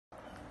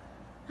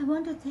I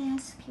wanted to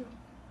ask you,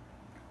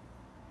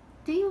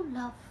 do you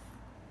love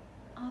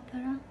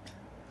opera?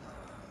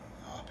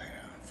 Opera.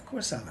 Of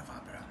course I love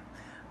opera.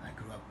 I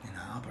grew up in an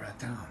opera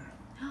town.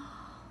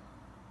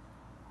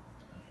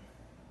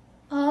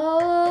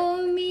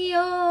 Oh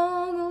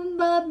mio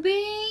bambino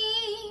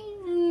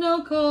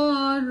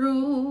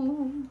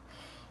caro,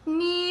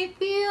 mi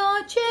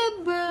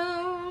piace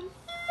bello.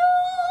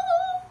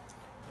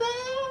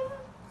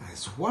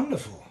 It's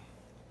wonderful.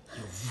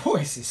 Your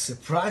voice is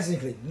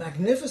surprisingly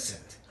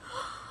magnificent.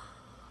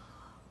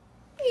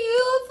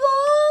 Io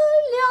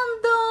voglio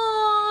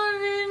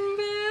andare in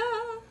mio.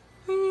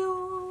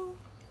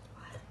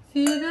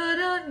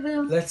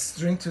 Let's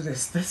drink to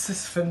this. This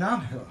is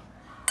phenomenal.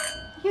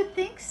 You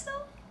think so?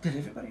 Did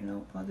everybody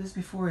know about this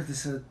before? Is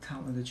this a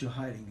talent that you're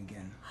hiding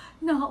again?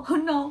 No.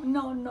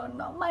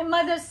 My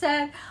mother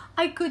said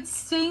I could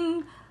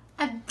sing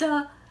at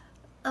the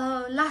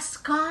La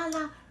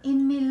Scala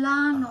in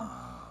Milano.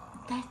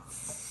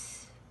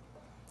 That's...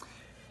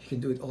 You can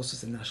do it also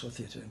at the National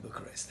Theatre in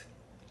Bucharest.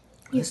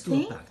 You Let's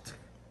think? do a pact.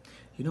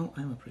 You know,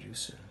 I'm a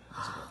producer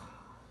as well.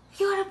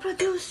 You're a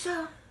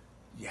producer?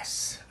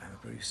 Yes, I'm a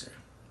producer.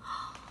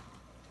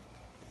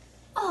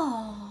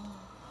 Oh,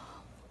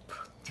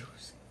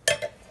 producer.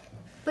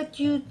 But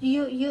you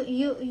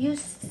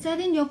said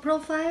in your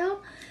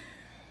profile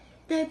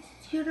that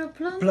you're a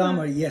plumber.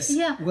 Plumber, yes.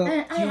 Yeah.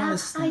 Well,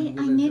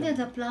 I needed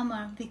a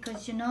plumber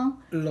because, you know,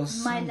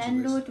 my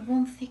landlord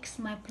won't fix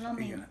my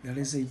plumbing. Yeah, there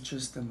is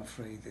just, I'm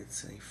afraid,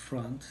 it's a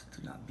front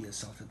to not be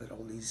assaulted by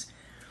all these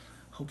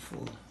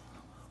hopeful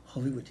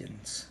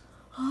Hollywoodians.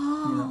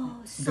 Oh, you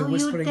know, so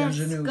you're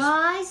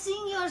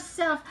disguising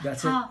yourself.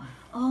 That's it.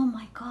 Oh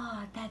my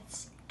God,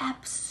 that's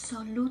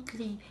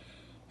absolutely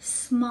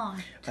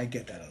smart. I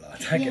get that a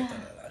lot. I get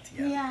that a lot.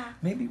 Yeah.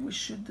 Maybe we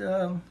should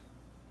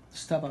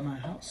stop at my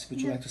house.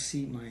 Would you like to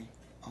see my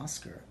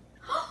Oscar?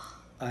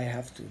 I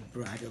have to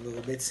brag a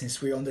little bit since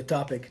we're on the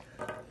topic.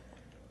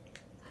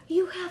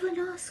 You have an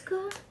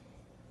Oscar?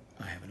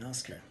 I have an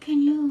Oscar.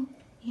 Can you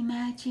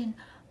imagine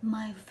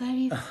my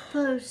very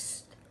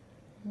first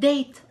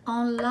date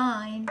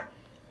online,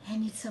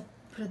 and it's a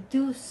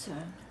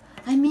producer?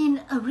 I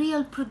mean, a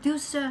real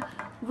producer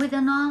with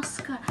an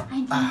Oscar.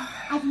 I mean,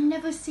 I've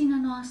never seen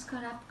an Oscar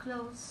up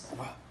close.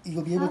 Well,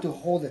 you'll be able to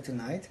hold it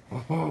tonight.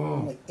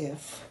 Only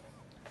if.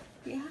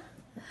 Yeah.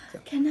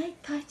 Can I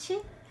touch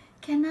it?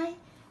 Can I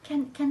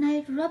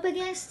rub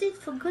against it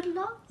for good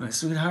luck? My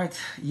sweetheart,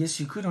 yes,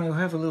 you could. I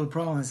have a little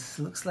problem. It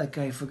looks like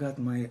I forgot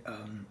my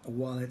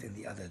wallet in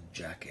the other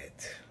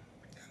jacket.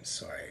 I'm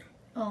sorry.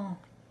 Oh,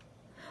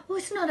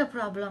 it's not a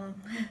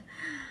problem.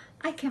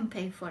 I can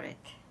pay for it.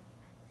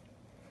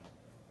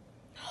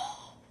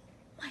 Oh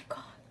my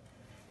God.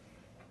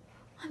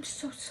 I'm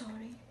so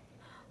sorry.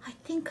 I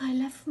think I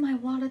left my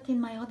wallet in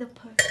my other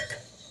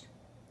purse.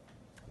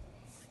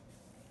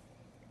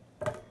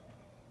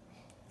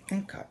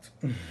 And cut.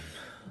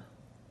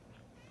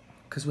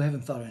 Because we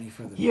haven't thought any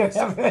further. You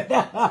haven't.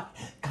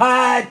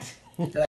 Cut!